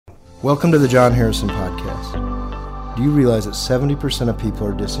Welcome to the John Harrison Podcast. Do you realize that 70% of people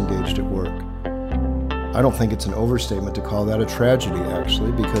are disengaged at work? I don't think it's an overstatement to call that a tragedy,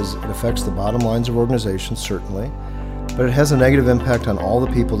 actually, because it affects the bottom lines of organizations, certainly, but it has a negative impact on all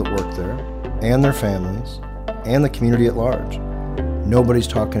the people that work there, and their families, and the community at large. Nobody's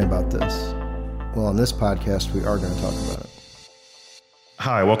talking about this. Well, on this podcast, we are going to talk about it.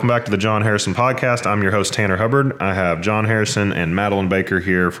 Hi, welcome back to the John Harrison Podcast. I'm your host, Tanner Hubbard. I have John Harrison and Madeline Baker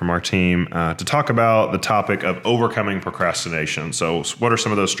here from our team to talk about the topic of overcoming procrastination. So what are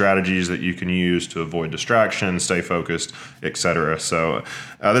some of those strategies that you can use to avoid distraction, stay focused, etc.? So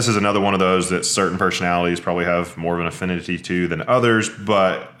this is another one of those that certain personalities probably have more of an affinity to than others,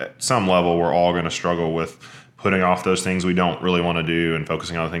 but at some level, we're all going to struggle with putting off those things we don't really want to do and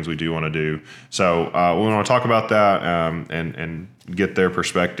focusing on the things we do want to do. So we want to talk about that and get their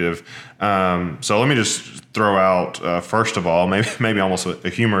perspective. So let me just throw out, first of all, maybe almost a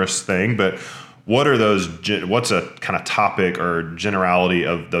humorous thing, but what's a kind of topic or generality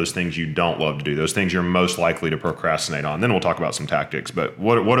of those things you don't love to do, those things you're most likely to procrastinate on? Then we'll talk about some tactics, but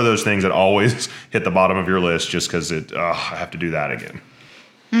what are those things that always hit the bottom of your list just because I have to do that again?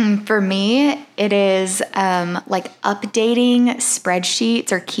 For me, it is like updating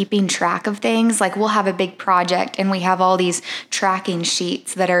spreadsheets or keeping track of things. Like we'll have a big project and we have all these tracking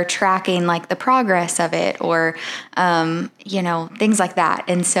sheets that are tracking like the progress of it or, things like that.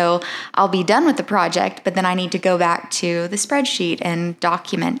 And so I'll be done with the project, but then I need to go back to the spreadsheet and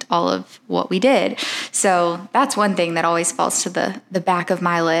document all of what we did. So that's one thing that always falls to the back of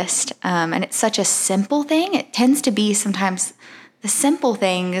my list. And it's such a simple thing. It tends to be sometimes the simple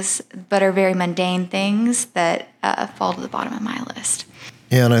things, but are very mundane things that fall to the bottom of my list.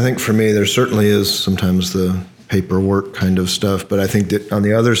 Yeah, and I think for me, there certainly is sometimes the paperwork kind of stuff, but I think that on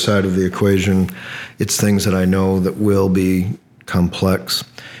the other side of the equation, it's things that I know that will be complex.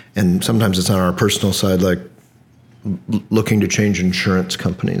 And sometimes it's on our personal side, like looking to change insurance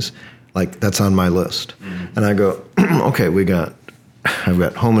companies. Like that's on my list. Mm-hmm. And I go, okay, I've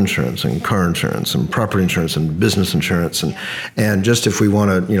got home insurance and car insurance and property insurance and business insurance. And just if we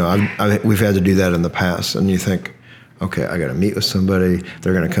want to, we've had to do that in the past. And you think, okay, I got to meet with somebody.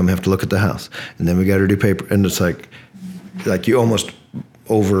 They're going to come have to look at the house. And then we got to do paper. And it's like you almost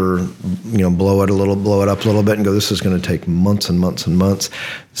blow it up a little bit and go, this is going to take months and months and months.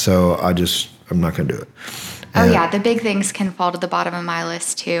 So I'm not going to do it. The big things can fall to the bottom of my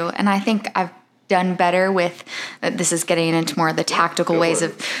list too. And I think I've done better with, this is getting into more of the tactical ways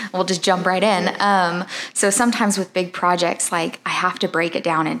of, we'll just jump right in. So sometimes with big projects, like I have to break it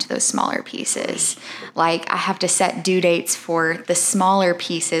down into those smaller pieces. Like I have to set due dates for the smaller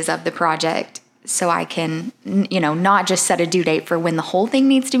pieces of the project so I can, not just set a due date for when the whole thing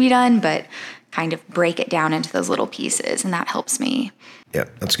needs to be done, but kind of break it down into those little pieces. And that helps me. Yeah,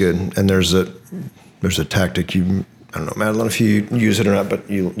 that's good. And there's a tactic I don't know, Madeline, if you use it or not, but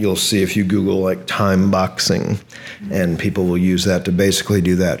you'll see if you Google like time boxing, and people will use that to basically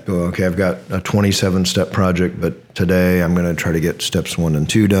do that. Go, okay, I've got a 27-step project, but today I'm going to try to get steps 1 and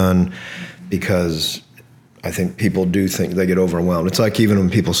 2 done, because I think people do think they get overwhelmed. It's like even when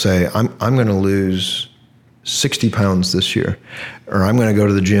people say, I'm going to lose 60 pounds this year, or I'm going to go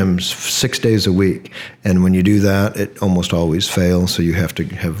to the gym 6 days a week. And when you do that, it almost always fails. So you have to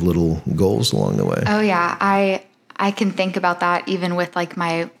have little goals along the way. Oh yeah. I can think about that even with like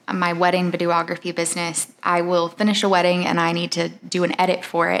my wedding videography business. I will finish a wedding and I need to do an edit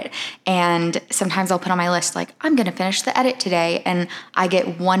for it. And sometimes I'll put on my list, like, I'm going to finish the edit today. And I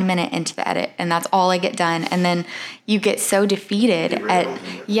get 1 minute into the edit and that's all I get done. And then you get so defeated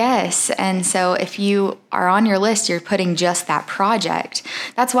yes. And so if you are on your list, you're putting just that project.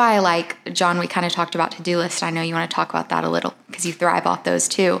 That's why I like, John, we kind of talked about to-do list. I know you want to talk about that a little because you thrive off those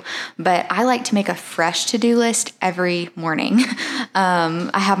too. But I like to make a fresh to-do list every morning. I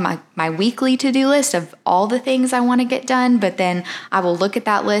have my weekly to-do list of all the things I want to get done, but then I will look at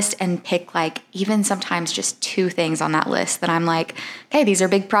that list and pick like even sometimes just 2 things on that list that I'm like, okay, these are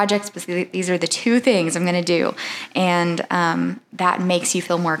big projects, but these are the 2 things I'm going to do. And that makes you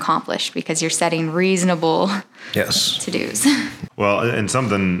feel more accomplished because you're setting reasonable to-dos. Well,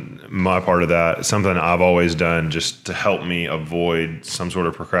 and my part of that, something I've always done just to help me avoid some sort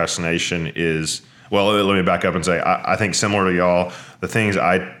of procrastination is, well, let me back up and say, I think similar to y'all, the things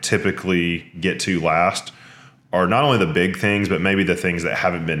I typically get to last are not only the big things, but maybe the things that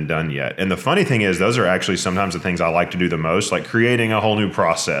haven't been done yet. And the funny thing is, those are actually sometimes the things I like to do the most, like creating a whole new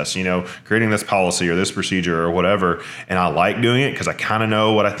process, creating this policy or this procedure or whatever. And I like doing it because I kind of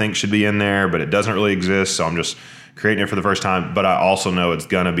know what I think should be in there, but it doesn't really exist. So I'm just creating it for the first time. But I also know it's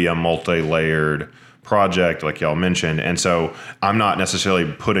going to be a multi-layered project like y'all mentioned. And so I'm not necessarily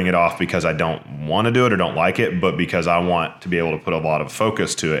putting it off because I don't want to do it or don't like it, but because I want to be able to put a lot of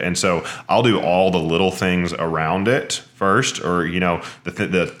focus to it. And so I'll do all the little things around it first, or,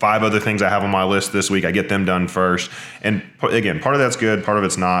 the 5 other things I have on my list this week, I get them done first. And again, part of that's good, part of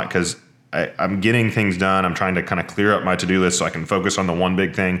it's not, because I'm getting things done. I'm trying to kind of clear up my to-do list so I can focus on the one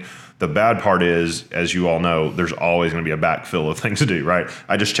big thing. The bad part is, as you all know, there's always going to be a backfill of things to do, right?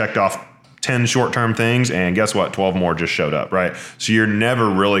 I just checked off 10 short-term things, and guess what? 12 more just showed up, right? So you're never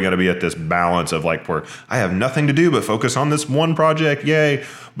really going to be at this balance of like, where I have nothing to do but focus on this one project, yay.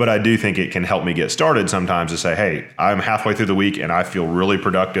 But I do think it can help me get started sometimes to say, hey, I'm halfway through the week and I feel really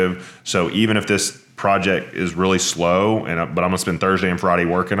productive. So even if this project is really slow, but I'm going to spend Thursday and Friday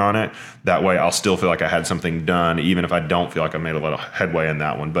working on it, that way I'll still feel like I had something done, even if I don't feel like I made a lot of headway in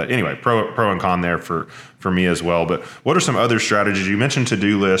that one. But anyway, pro and con there for me as well. But what are some other strategies? You mentioned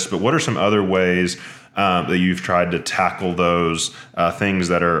to-do lists, but what are some other ways that you've tried to tackle those things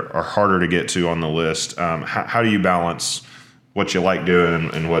that are harder to get to on the list? How do you balance what you like doing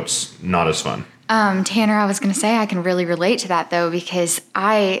and what's not as fun? Tanner, I was going to say I can really relate to that though, because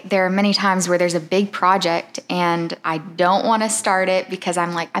there are many times where there's a big project and I don't want to start it because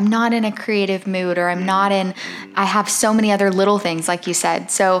I'm like, I'm not in a creative mood, or I have so many other little things like you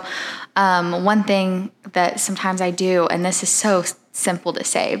said. So one thing that sometimes I do, and this is so simple to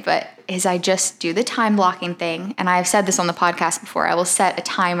say, but is I just do the time blocking thing. And I've said this on the podcast before. I will set a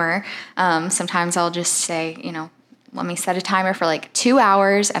timer. Sometimes I'll just say, let me set a timer for like 2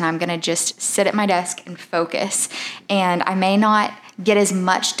 hours, and I'm going to just sit at my desk and focus. And I may not get as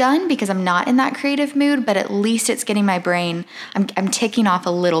much done because I'm not in that creative mood, but at least it's getting my brain, I'm ticking off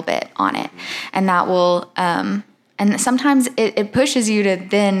a little bit on it. And that will, and sometimes it pushes you to,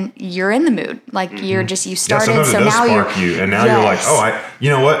 then you're in the mood. Like you started, so now you're, and now you're like, you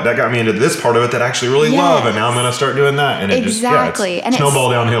know what? That got me into this part of it that I actually really love, and now I'm going to start doing that. And it's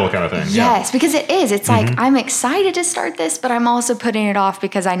snowball downhill kind of thing. Yes, because it is. It's like, I'm excited to start this, but I'm also putting it off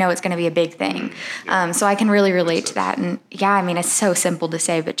because I know it's going to be a big thing. So I can really relate to that. And it's so simple to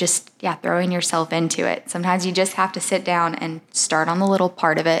say, but just, throwing yourself into it. Sometimes you just have to sit down and start on the little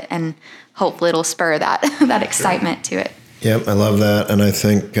part of it, and hopefully it'll spur that excitement to it. Yep, I love that. And I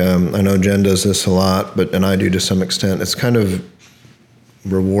think, I know Jen does this a lot, and I do to some extent. It's kind of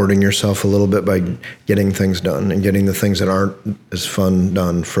rewarding yourself a little bit by getting things done and getting the things that aren't as fun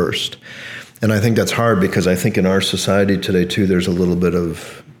done first. And I think that's hard because I think in our society today too, there's a little bit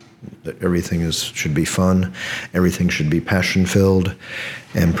of everything should be fun, everything should be passion-filled,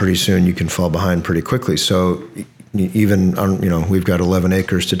 and pretty soon you can fall behind pretty quickly. So even on, we've got 11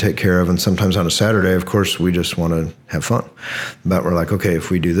 acres to take care of, and sometimes on a Saturday, of course, we just want to have fun. But we're like, okay, if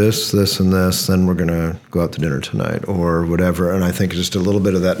we do this, this, and this, then we're going to go out to dinner tonight or whatever. And I think just a little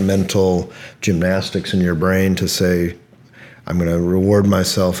bit of that mental gymnastics in your brain to say, I'm going to reward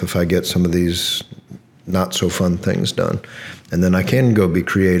myself if I get some of these not so fun things done. And then I can go be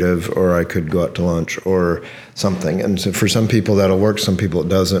creative, or I could go out to lunch or something. And so for some people that'll work, some people it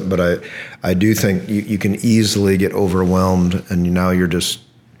doesn't. But I do think you can easily get overwhelmed, and now you're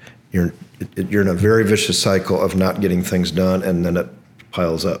in a very vicious cycle of not getting things done, and then it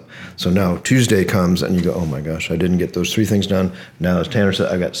piles up. So now Tuesday comes and you go, oh my gosh, I didn't get those 3 things done. Now, as Tanner said,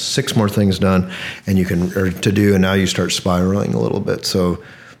 I got 6 more things done, and and now you start spiraling a little bit. So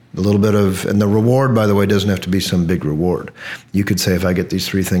a little bit of, and the reward, by the way, doesn't have to be some big reward. You could say, if I get these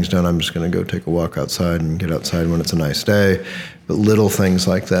 3 things done, I'm just going to go take a walk outside and get outside when it's a nice day. But little things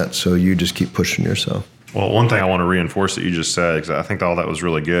like that, so you just keep pushing yourself. Well, one thing I want to reinforce that you just said, because I think all that was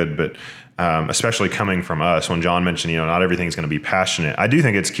really good, but especially coming from us, when John mentioned, not everything's going to be passionate. I do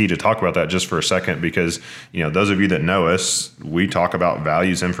think it's key to talk about that just for a second, because, those of you that know us, we talk about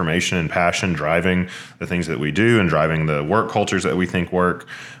values, information, and passion driving the things that we do and driving the work cultures that we think work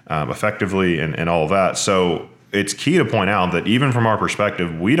effectively and all of that. So it's key to point out that even from our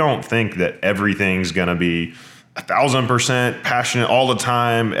perspective, we don't think that everything's going to be 1,000% passionate all the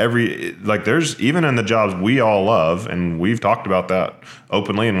time. There's even in the jobs we all love, and we've talked about that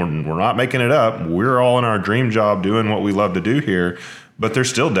openly, and we're not making it up. We're all in our dream job doing what we love to do here, but there's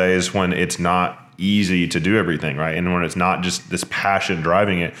still days when it's not easy to do everything, right? And when it's not just this passion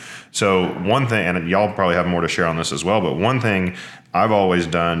driving it. So one thing, and y'all probably have more to share on this as well, but one thing I've always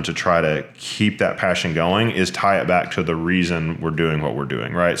done to try to keep that passion going is tie it back to the reason we're doing what we're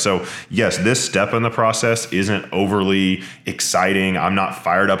doing, right? So yes, this step in the process isn't overly exciting. I'm not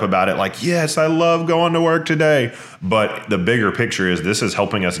fired up about it like, yes, I love going to work today. But the bigger picture is this is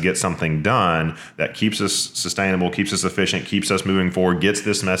helping us get something done that keeps us sustainable, keeps us efficient, keeps us moving forward, gets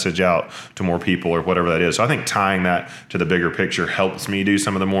this message out to more people or whatever that is. So I think tying that to the bigger picture helps me do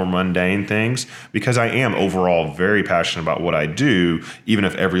some of the more mundane things because I am overall very passionate about what I do, even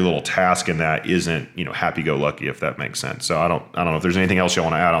if every little task in that isn't, happy-go-lucky, if that makes sense. So I don't know if there's anything else you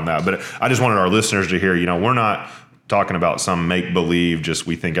want to add on that, but I just wanted our listeners to hear, we're not talking about some make-believe, just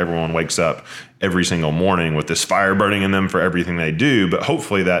we think everyone wakes up every single morning with this fire burning in them for everything they do, but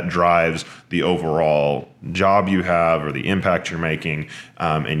hopefully that drives the overall job you have or the impact you're making,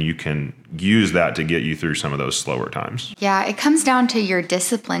 and you can use that to get you through some of those slower times. Yeah, it comes down to your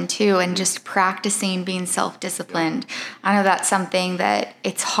discipline too, and just practicing being self-disciplined. I know that's something that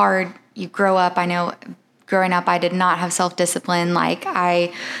it's hard. You grow up, I know growing up, I did not have self-discipline. Like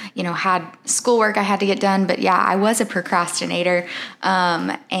I, had schoolwork I had to get done, but yeah, I was a procrastinator.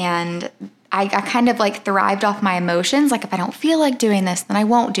 And I kind of like thrived off my emotions. Like if I don't feel like doing this, then I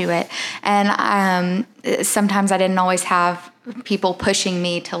won't do it. And sometimes I didn't always have people pushing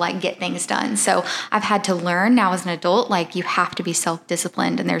me to like get things done. So I've had to learn now as an adult, like you have to be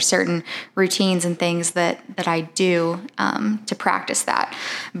self-disciplined, and there's certain routines and things that I do to practice that.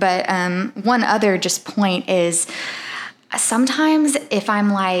 But one other just point is sometimes if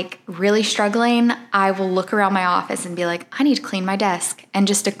I'm like really struggling, I will look around my office and be like, I need to clean my desk. And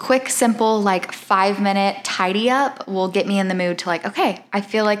just a quick, simple, like 5-minute tidy up will get me in the mood to like, okay, I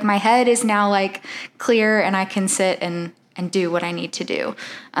feel like my head is now like clear and I can sit and do what I need to do.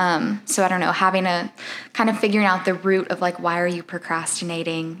 So I don't know, having a kind of figuring out the root of like, why are you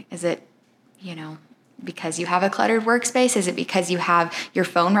procrastinating? Is it, because you have a cluttered workspace? Is it because you have your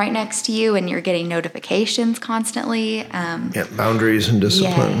phone right next to you and you're getting notifications constantly? Boundaries and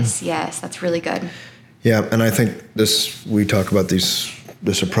discipline. Yes, that's really good. Yeah, and I think we talk about this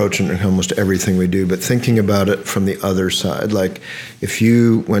approach in almost everything we do, but thinking about it from the other side. Like if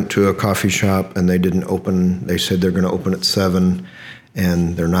you went to a coffee shop and they said they're going to open at 7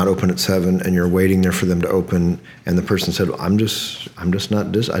 and they're not open at 7 and you're waiting there for them to open and the person said, well, I just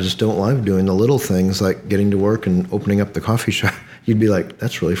don't like doing the little things like getting to work and opening up the coffee shop. You'd be like,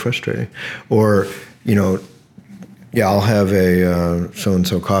 that's really frustrating. Or, I'll have a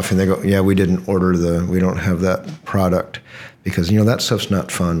so-and-so coffee and they go, yeah, we don't have that product. Because, that stuff's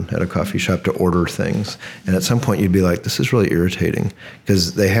not fun at a coffee shop to order things. And at some point you'd be like, this is really irritating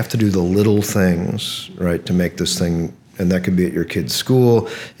because they have to do the little things, right, to make this thing. And that could be at your kid's school.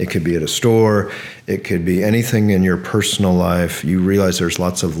 It could be at a store. It could be anything in your personal life. You realize there's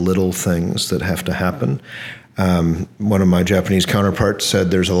lots of little things that have to happen. One of my Japanese counterparts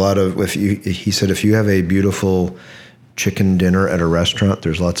said there's a lot of, he said, if you have a beautiful chicken dinner at a restaurant,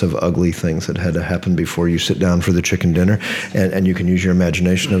 there's lots of ugly things that had to happen before you sit down for the chicken dinner, and you can use your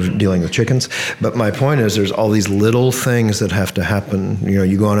imagination of dealing with chickens. But my point is there's all these little things that have to happen.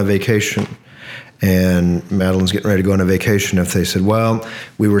 You go on a vacation, and Madeline's getting ready to go on a vacation. If they said, well,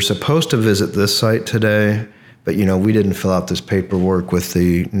 we were supposed to visit this site today, but, we didn't fill out this paperwork with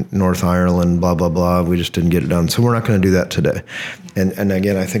the North Ireland, blah, blah, blah. We just didn't get it done. So we're not going to do that today. And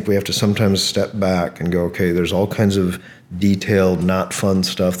again, I think we have to sometimes step back and go, okay, there's all kinds of detailed, not fun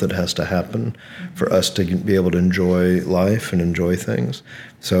stuff that has to happen for us to be able to enjoy life and enjoy things.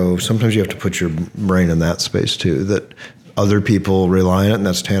 So sometimes you have to put your brain in that space too, that other people rely on it. And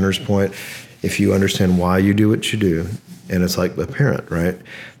that's Tanner's point. If you understand why you do what you do, and it's like a parent, right?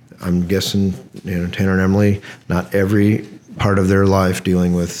 I'm guessing, Tanner and Emily, not every part of their life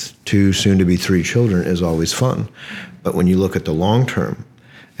dealing with 2, soon to be 3 children is always fun. But when you look at the long term,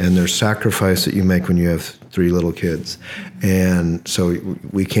 and there's sacrifice that you make when you have 3 little kids. And so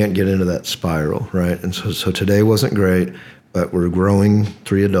we can't get into that spiral, right? And so today wasn't great, but we're growing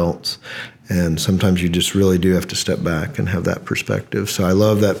 3 adults. And sometimes you just really do have to step back and have that perspective. So I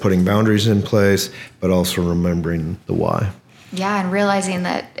love that, putting boundaries in place, but also remembering the why. Yeah, and realizing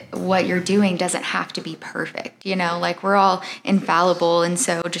that what you're doing doesn't have to be perfect. Like we're all infallible. And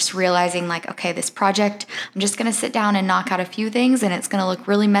so just realizing like, okay, this project, I'm just going to sit down and knock out a few things and it's going to look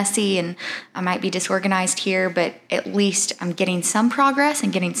really messy and I might be disorganized here, but at least I'm getting some progress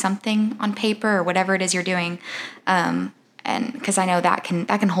and getting something on paper or whatever it is you're doing. And because I know that can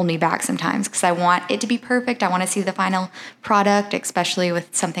hold me back sometimes because I want it to be perfect. I want to see the final product, especially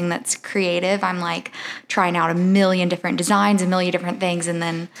with something that's creative. I'm like trying out a million different designs, a million different things, and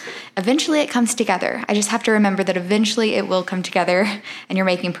then eventually it comes together. I just have to remember that eventually it will come together and you're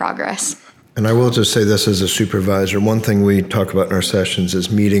making progress. And I will just say this as a supervisor. One thing we talk about in our sessions is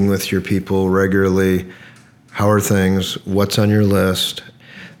meeting with your people regularly. How are things? What's on your list?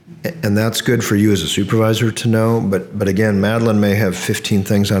 And that's good for you as a supervisor to know. But again, Madeline may have 15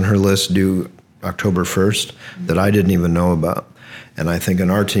 things on her list due October 1st that I didn't even know about. And I think in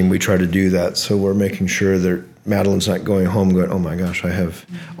our team, we try to do that. So we're making sure that Madeline's not going home going, oh my gosh, I have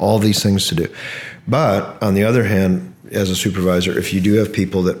all these things to do. But on the other hand, as a supervisor, if you do have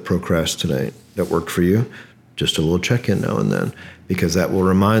people that procrastinate that work for you, just a little check-in now and then, because that will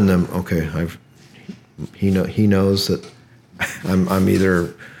remind them, okay, he knows that I'm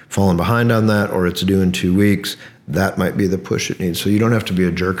either falling behind on that or it's due in 2 weeks. That might be the push it needs. So you don't have to be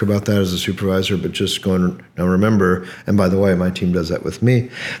a jerk about that as a supervisor, but just going, now remember, and by the way, my team does that with me.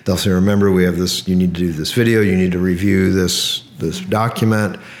 They'll say, remember, we have this, you need to do this video, you need to review this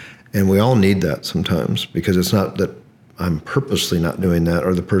document. And we all need that sometimes, because it's not that I'm purposely not doing that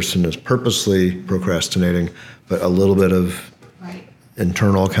or the person is purposely procrastinating, but a little bit of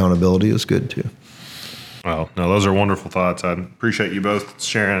internal accountability is good too. Well, no, those are wonderful thoughts. I appreciate you both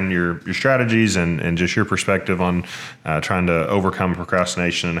sharing your strategies and just your perspective on trying to overcome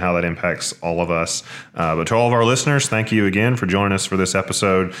procrastination and how that impacts all of us. But to all of our listeners, thank you again for joining us for this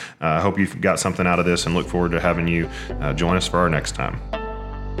episode. I hope you've got something out of this and look forward to having you join us for our next time.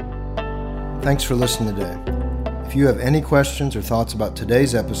 Thanks for listening today. If you have any questions or thoughts about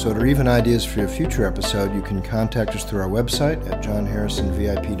today's episode or even ideas for a future episode, you can contact us through our website at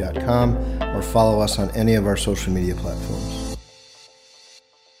johnharrisonvip.com or follow us on any of our social media platforms.